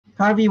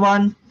Hi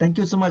everyone, thank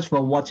you so much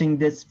for watching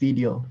this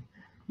video.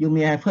 You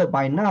may have heard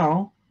by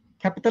now,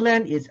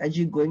 Capitaland is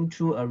actually going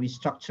through a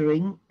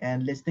restructuring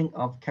and listing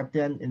of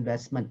Capitaland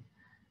investment.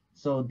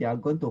 So they are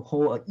going to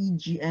hold a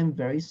EGM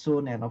very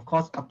soon, and of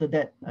course after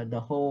that the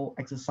whole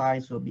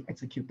exercise will be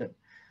executed.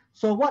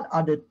 So what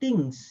are the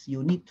things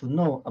you need to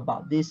know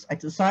about this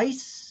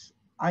exercise?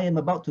 I am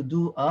about to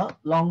do a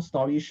long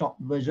story short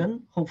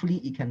version. Hopefully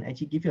it can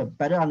actually give you a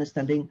better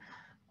understanding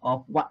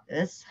of what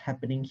is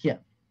happening here.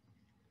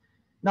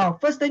 Now,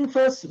 first thing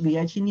first, we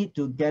actually need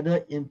to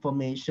gather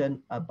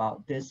information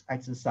about this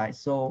exercise.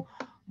 So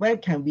where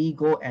can we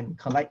go and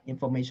collect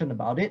information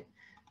about it?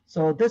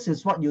 So this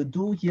is what you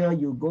do here.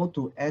 You go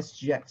to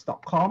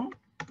sgx.com,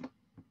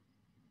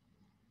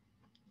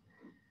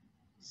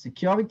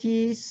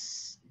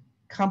 securities,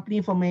 company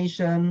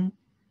information,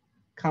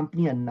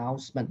 company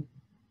announcement.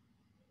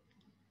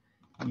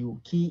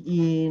 You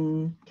key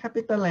in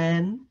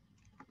Capitaland,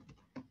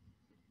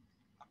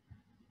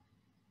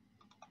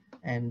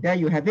 and there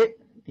you have it.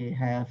 They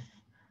have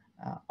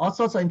all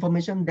sorts of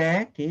information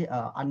there, okay,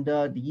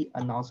 under the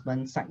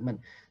announcement segment.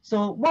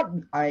 So what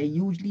I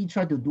usually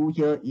try to do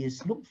here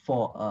is look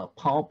for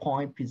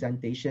PowerPoint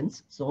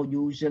presentations. So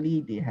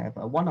usually they have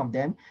one of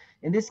them.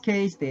 In this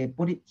case, they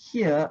put it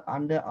here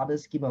under other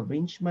scheme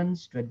arrangement,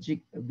 strategic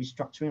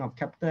restructuring of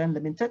Capitaland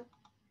Limited.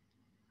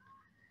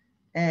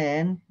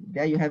 And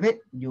there you have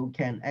it. You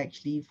can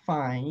actually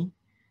find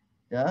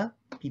the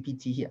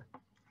PPT here.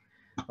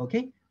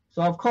 Okay.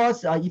 So of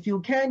course, if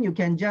you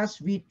can just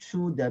read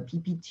through the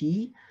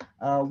PPT.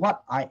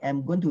 What I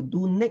am going to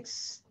do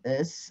next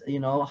is,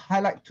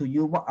 highlight to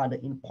you what are the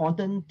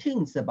important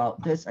things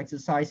about this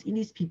exercise in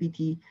this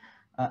PPT,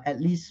 at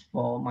least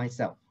for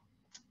myself.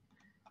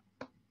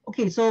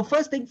 Okay, so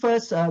first thing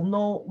first,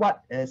 know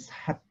what is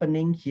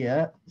happening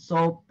here.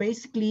 So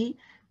basically,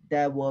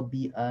 there will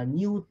be a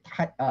new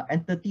type,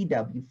 entity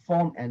that will be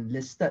formed and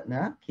listed.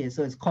 Okay,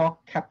 so it's called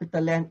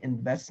Capitaland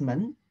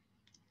Investment,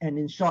 and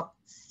in short,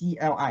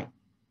 CLI.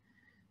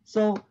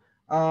 So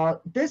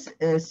this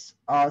is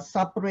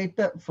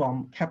separated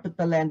from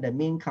Capitaland, the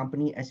main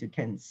company, as you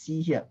can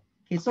see here.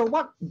 Okay, so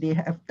what they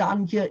have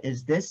done here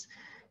is this.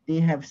 They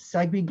have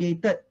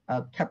segregated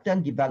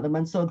Capitaland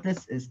Development. So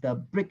this is the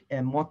brick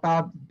and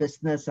mortar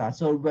business.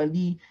 So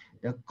really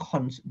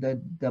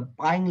the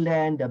buying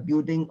land, the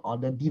building, or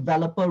the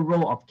developer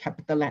role of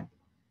Capitaland.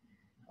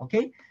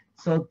 Okay,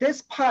 so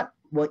this part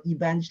will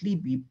eventually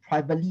be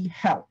privately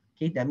held.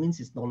 Okay, that means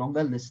it's no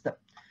longer listed.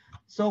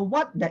 So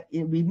what that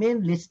it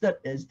remain listed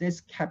is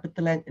this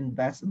Capitaland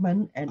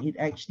Investment, and it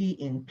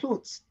actually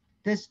includes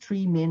these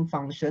three main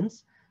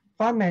functions: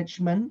 fund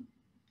management,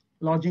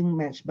 lodging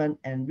management,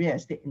 and real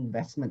estate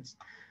investments.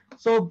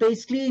 So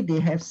basically, they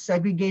have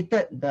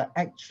segregated the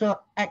actual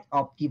act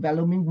of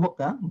development work,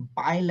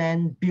 buy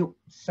land, build,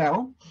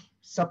 sell,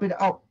 separate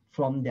out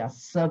from their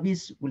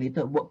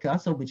service-related work,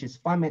 so which is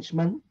fund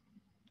management,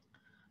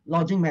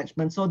 lodging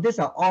management. So these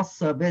are all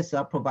service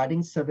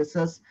providing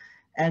services.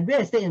 And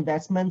real estate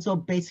investment, so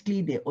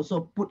basically they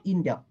also put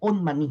in their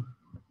own money.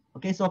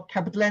 Okay, so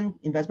Capitaland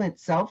Investment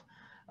itself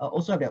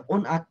also have their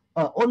own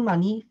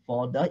money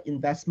for the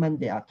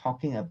investment they are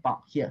talking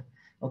about here.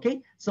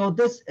 Okay, so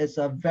this is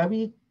a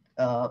very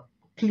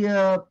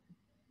clear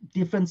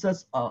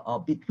differences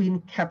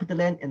between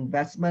Capitaland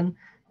Investment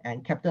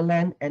and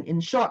Capitaland. And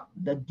in short,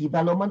 the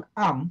development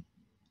arm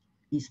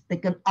is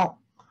taken out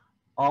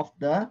of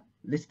the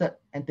listed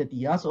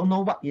entity. So know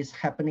what is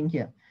happening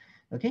here.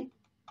 Okay.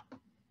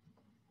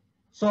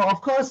 So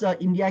of course,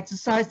 in the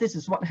exercise, this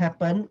is what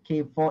happened.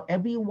 Okay, for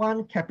every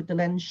one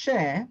Capitaland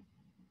share,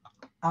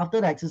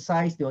 after the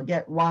exercise, they will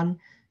get one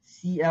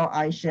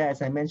CLI share.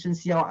 As I mentioned,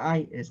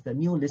 CLI is the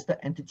new listed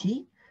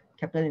entity,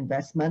 Capitaland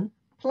Investment,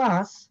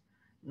 plus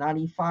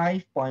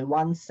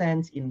 95.1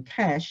 cents in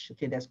cash.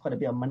 Okay, that's quite a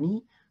bit of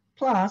money,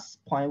 plus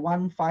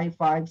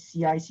 0.155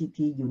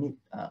 CICT unit,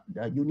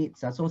 the units.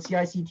 So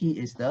CICT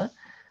is the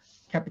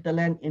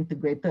Capitaland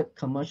Integrated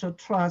Commercial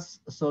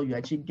Trust. So you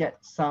actually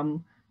get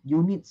some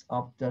units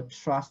of the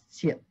trusts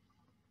here.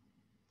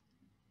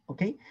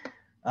 Okay,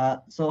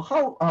 so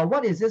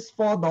what is this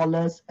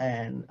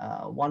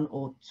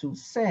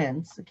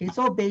 $4.102? Okay,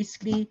 so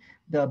basically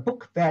the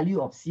book value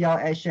of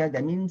CLS share,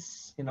 that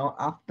means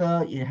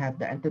after you have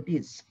the entity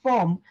is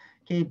formed,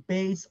 okay,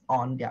 based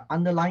on their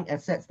underlying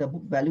assets, the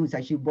book value is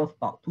actually worth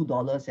about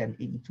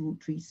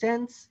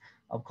 $2.823.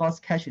 Of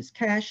course, cash is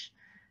cash.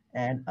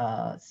 And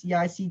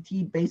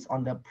CICT, based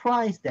on the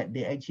price that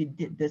they actually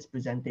did this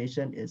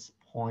presentation, is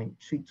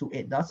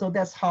 0.328. So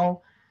that's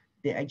how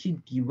they actually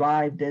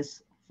derive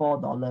this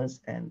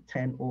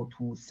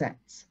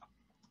 $4.1002.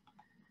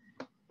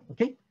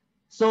 Okay,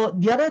 so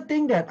the other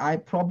thing that I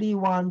probably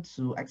want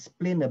to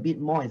explain a bit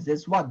more is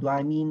this: what do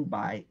I mean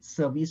by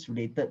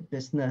service-related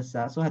business?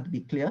 So I have to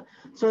be clear.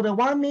 So the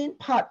one main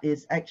part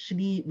is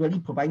actually really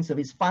providing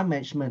service, fund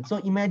management. So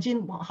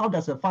imagine how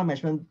does a fund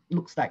management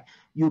looks like.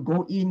 You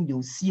go in,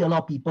 you see a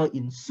lot of people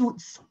in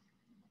suits.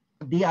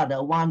 They are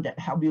the one that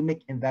help you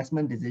make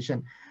investment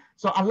decision.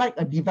 So unlike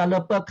a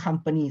developer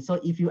company, so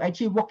if you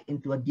actually walk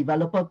into a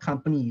developer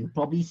company, you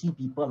probably see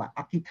people like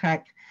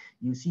architect,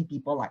 you see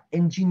people like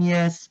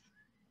engineers,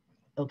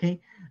 okay,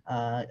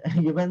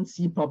 you even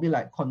see probably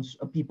like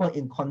people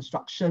in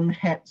construction,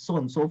 head, so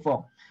on and so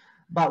forth.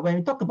 But when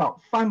we talk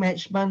about fund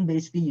management,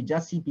 basically you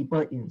just see people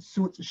in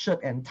suit,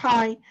 shirt, and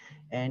tie,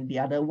 and the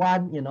other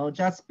one, you know,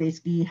 just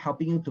basically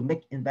helping you to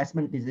make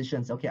investment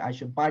decisions. Okay, I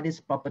should buy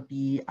this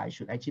property, I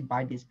should actually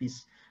buy this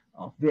piece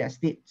of real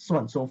estate, so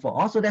on and so forth.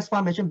 Also, that's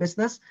fund management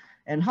business,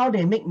 and how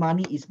they make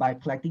money is by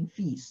collecting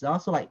fees. So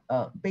like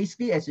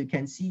basically, as you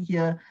can see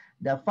here,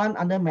 the fund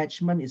under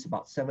management is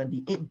about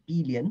 78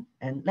 billion,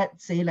 and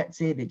let's say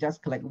they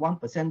just collect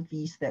 1%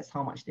 fees. That's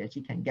how much they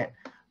actually can get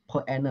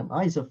per annum.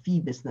 It's a fee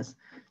business.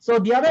 So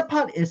the other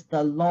part is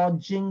the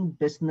lodging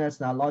business.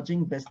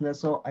 Lodging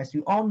business. So as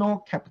you all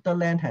know,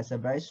 Capitaland has a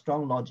very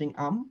strong lodging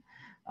arm,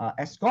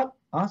 Escort.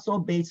 So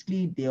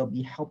basically, they'll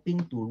be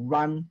helping to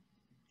run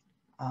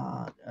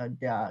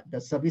the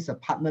service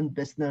apartment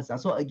business.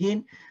 So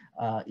again,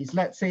 is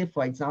let's say,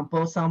 for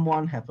example,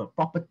 someone have a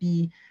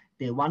property,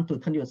 they want to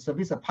turn to a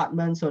service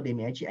apartment, so they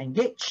may actually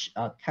engage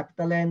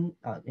Capitaland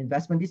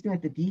investment this new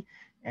entity,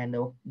 and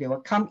they will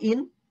come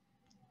in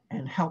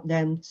and help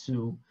them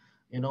to,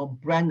 you know,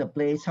 brand the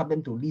place, help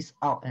them to lease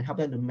out, and help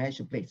them to manage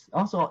the place.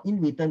 Also,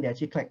 in return, they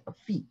actually collect a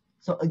fee.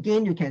 So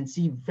again, you can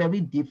see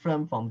very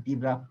different from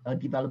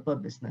developer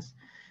business.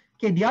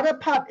 Okay, the other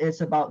part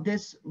is about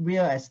this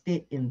real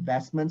estate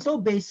investment. So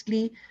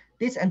basically,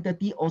 this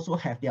entity also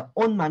have their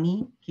own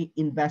money, okay,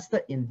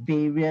 invested in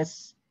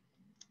various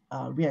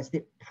real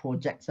estate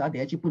projects. They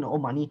actually put their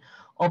own money,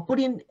 or put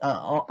in,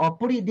 or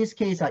put in this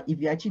case,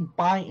 if you actually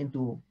buy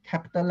into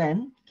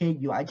Capitaland, okay,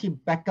 you actually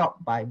back up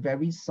by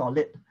very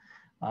solid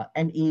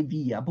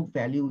NAV, book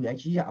value. You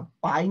actually are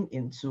buying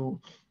into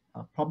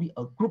probably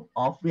a group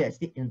of real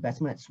estate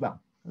investment as well.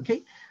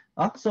 Okay.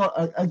 So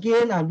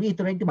again, I'm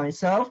reiterating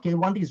myself. Okay,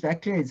 one thing is very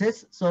clear is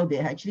this. So they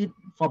actually,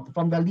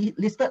 from the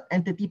listed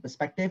entity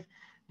perspective,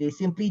 they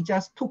simply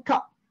just took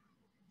up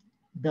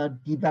the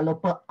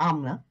developer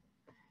arm.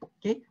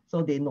 Okay,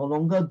 so they no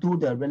longer do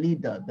the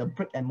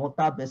brick and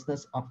mortar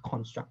business of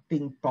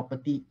constructing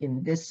property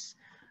in this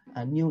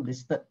new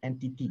listed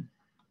entity.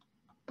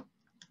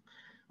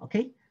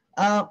 Okay,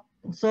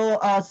 so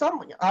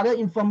some other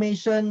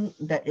information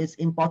that is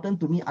important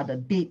to me are the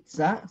dates.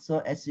 So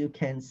as you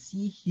can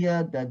see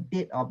here, the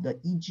date of the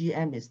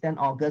EGM is 10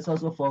 August.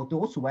 Also for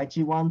those who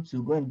actually want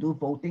to go and do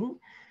voting,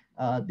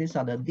 these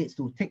are the dates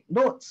to take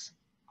notes.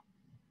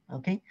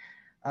 Okay.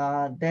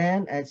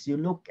 Then as you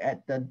look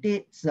at the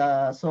dates,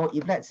 so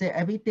if let's say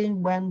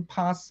everything went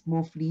past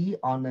smoothly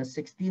on the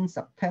 16th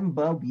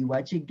September, we will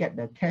actually get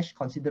the cash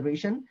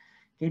consideration,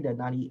 okay, the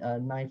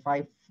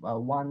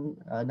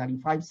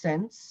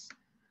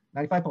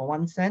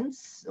 95.1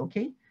 cents,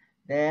 okay.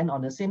 Then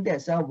on the same day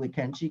itself, we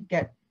can actually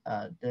get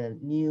the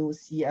new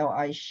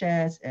CLI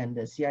shares and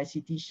the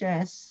CICT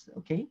shares,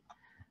 okay.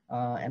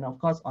 And of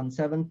course, on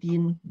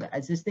 17, the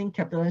existing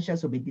Capitaland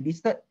shares will be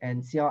delisted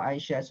and CLI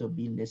shares will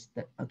be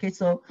listed. Okay,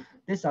 so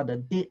these are the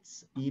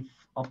dates if,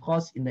 of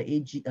course, in the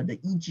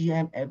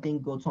EGM, everything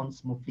goes on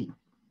smoothly.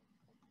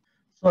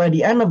 So at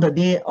the end of the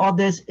day, all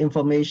this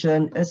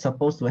information is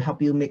supposed to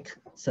help you make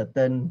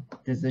certain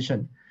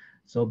decisions.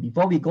 So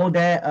before we go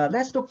there,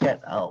 let's look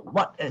at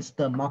what is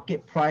the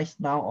market price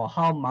now, or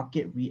how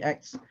market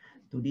reacts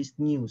to this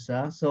news.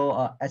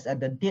 So as at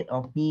the date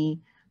of me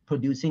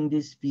producing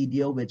this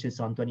video, which is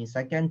on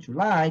 22nd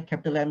July,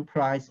 Capitaland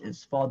price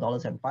is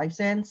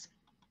 $4.05.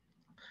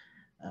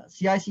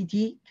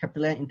 CICT,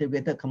 Capitaland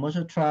Integrated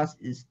Commercial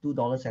Trust, is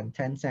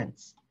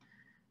 $2.10.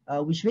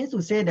 Which means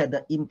to say that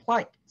the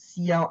implied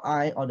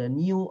CLI, or the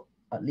new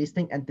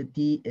listing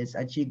entity, is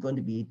actually going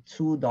to be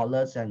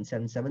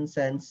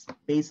 $2.77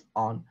 based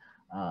on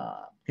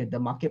the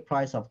market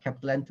price of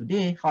Capitaland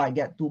today. How I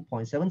get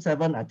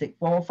 2.77? I take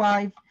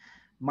 405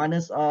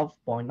 minus of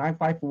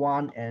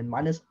 0.951 and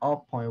minus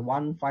of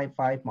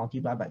 0.155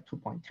 multiplied by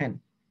 2.10.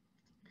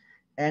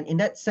 And in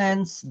that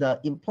sense, the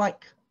implied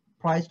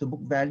price to book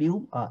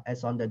value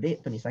as on the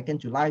date 22nd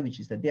July, which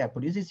is the day I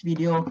produce this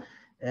video,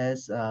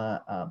 is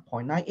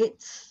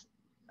 0.98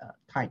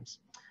 times.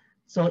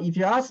 So if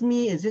you ask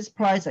me, is this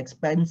price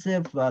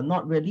expensive?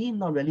 Not really,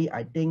 not really.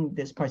 I think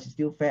this price is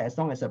still fair. As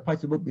long as the price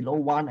to book below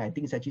 1, I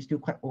think it's actually still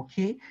quite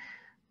okay.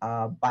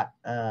 But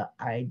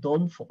I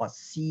don't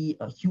foresee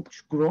a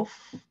huge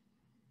growth,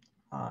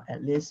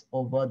 at least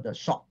over the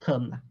short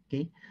term.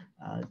 Okay.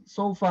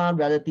 So far,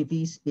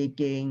 relatively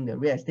speaking, the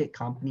real estate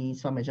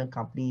companies, fund management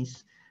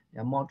companies,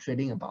 they're more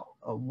trading about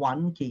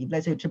 1. Okay, if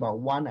let's say it's about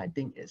 1, I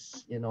think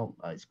it's, you know,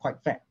 it's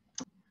quite fair.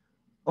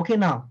 Okay,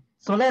 now,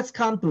 so let's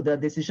come to the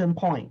decision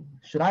point.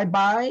 Should I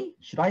buy?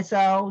 Should I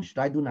sell? Should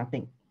I do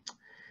nothing?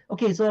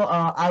 Okay, so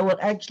I would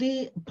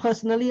actually,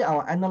 personally,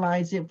 I'll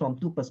analyze it from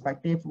 2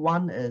 perspectives.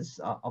 One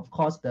is, of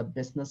course, the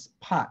business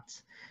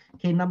part.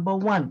 Okay, number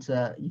 1,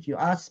 if you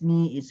ask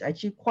me, it's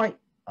actually quite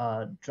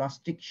a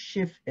drastic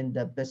shift in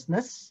the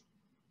business,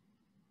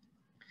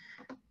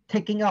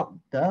 taking out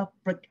the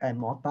brick and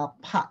mortar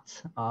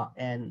part.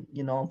 And,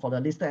 you know, for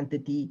the listed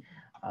entity,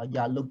 you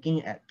are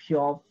looking at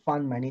pure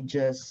fund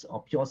managers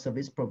or pure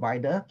service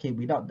provider, okay,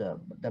 without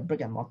the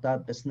brick and mortar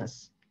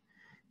business.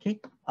 Okay,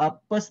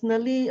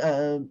 personally,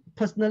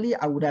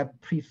 I would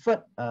have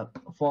preferred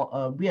for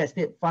a real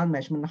estate fund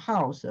management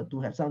house to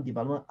have some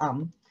development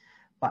arm.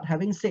 But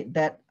having said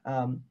that,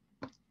 I'm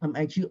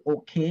actually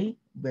okay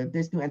with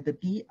this new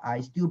entity.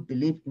 I still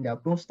believe in their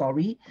growth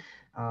story.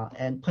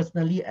 And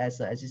personally,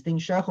 as an existing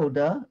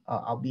shareholder,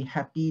 I'll be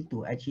happy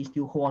to actually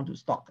still hold on to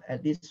stock,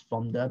 at least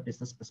from the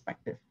business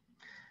perspective.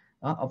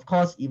 Of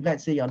course, if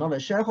let's say you're not a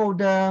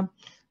shareholder,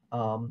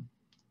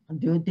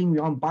 do you think we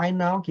want to buy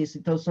now? Okay, so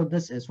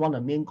this is one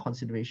of the main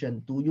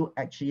considerations. Do you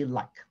actually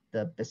like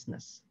the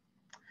business?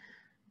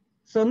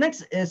 So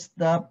next is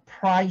the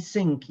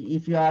pricing.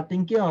 If you are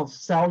thinking of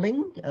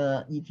selling,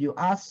 if you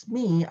ask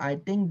me, I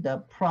think the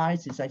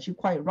price is actually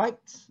quite right.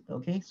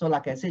 Okay, so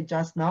like I said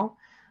just now,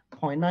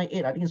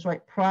 0.98, I think it's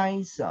right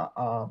price.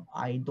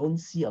 I don't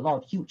see a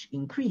lot of huge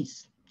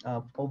increase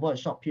over a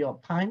short period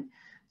of time.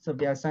 So if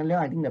they are selling,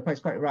 I think the price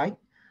is quite right.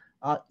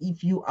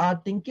 If you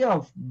are thinking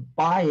of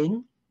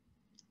buying,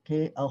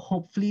 okay,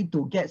 hopefully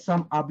to get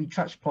some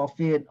arbitrage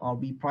profit or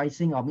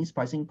repricing or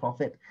mispricing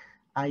profit,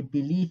 I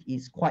believe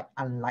is quite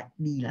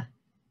unlikely.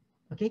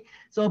 Okay,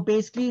 so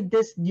basically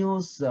this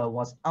news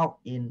was out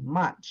in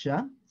March.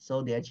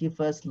 So they actually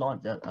first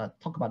launched,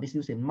 talk about this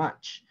news in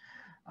March.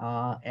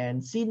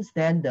 And since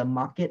then, the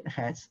market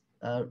has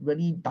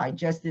really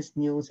digested this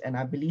news, and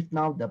I believe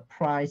now the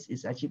price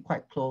is actually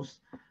quite close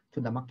to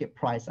the market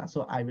price.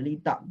 So I really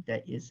doubt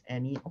there is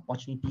any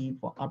opportunity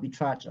for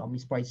arbitrage or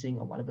mispricing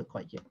or whatever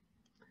quite here.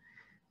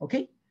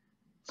 Okay,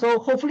 so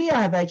hopefully I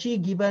have actually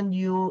given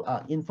you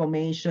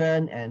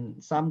information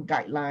and some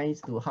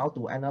guidelines to how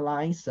to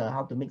analyze,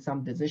 how to make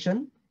some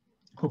decision.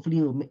 Hopefully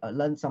you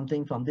learn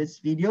something from this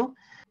video.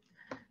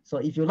 So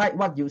if you like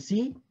what you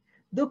see,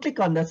 do click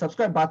on the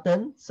subscribe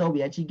button so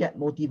we actually get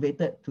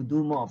motivated to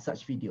do more of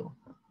such video.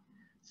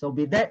 So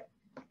with that,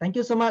 thank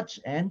you so much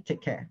and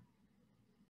take care.